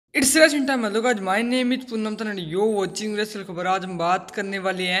It's Russian time hello guys, my name is Poonam तनन यो watching wrestle खबर। आज हम बात करने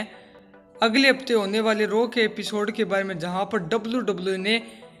वाले हैं अगले हफ्ते होने वाले रो के एपिसोड के बारे में, जहां पर WWE ने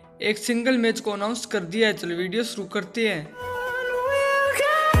एक सिंगल मैच को अनाउंस कर दिया है। चलो वीडियो शुरू करते हैं।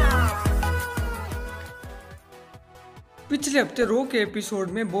 पिछले हफ्ते रो के एपिसोड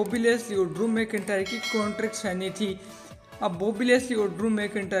में बॉबी लेस्ली और ड्रू मैकिंटायर की कॉन्ट्रैक्ट साइनी थी। अब बॉबी लेस्ली और ड्रू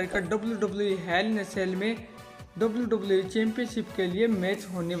मैकिंटायर का WWE हेल इन अ सेल में WWE चैंपियनशिप के लिए मैच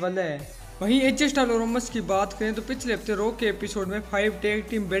होने वाला है। वहीं एजे स्टाइल्स की बात करें तो पिछले हफ्ते रो के एपिसोड में 5 टैग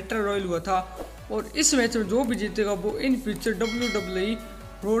टीम बैटल रॉयल हुआ था और इस मैच में जो भी जीतेगा वो in future WWE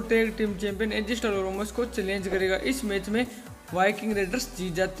row tag team champion AJ Styles को चैलेंज करेगा। इस मैच में वाइकिंग रेडर्स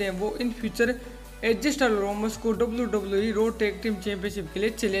जीत जाते हैं, वो इन फ्यूचर एजे स्टाइल्स को WWE रो टैग टीम चैंपियनशिप के लिए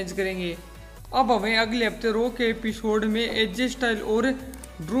चैलेंज करेंगे। अब हमें अगले हफ्ते रो के एपिसोड में एजे स्टाइल और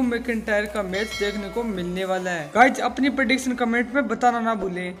ड्रू मैकिंटायर का मैच देखने को मिलने वाला है। गाइज अपनी प्रेडिक्शन कमेंट में बताना ना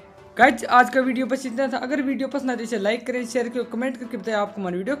भूलें। गाइज आज का वीडियो बस इतना था। अगर वीडियो पसंद आती है लाइक करें, शेयर करें, कमेंट करके बताएं आपको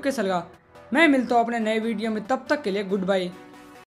हमारा वीडियो कैसा लगा। मैं मिलता हूँ अपने नए वीडियो में, तब तक के लिए गुड बाय।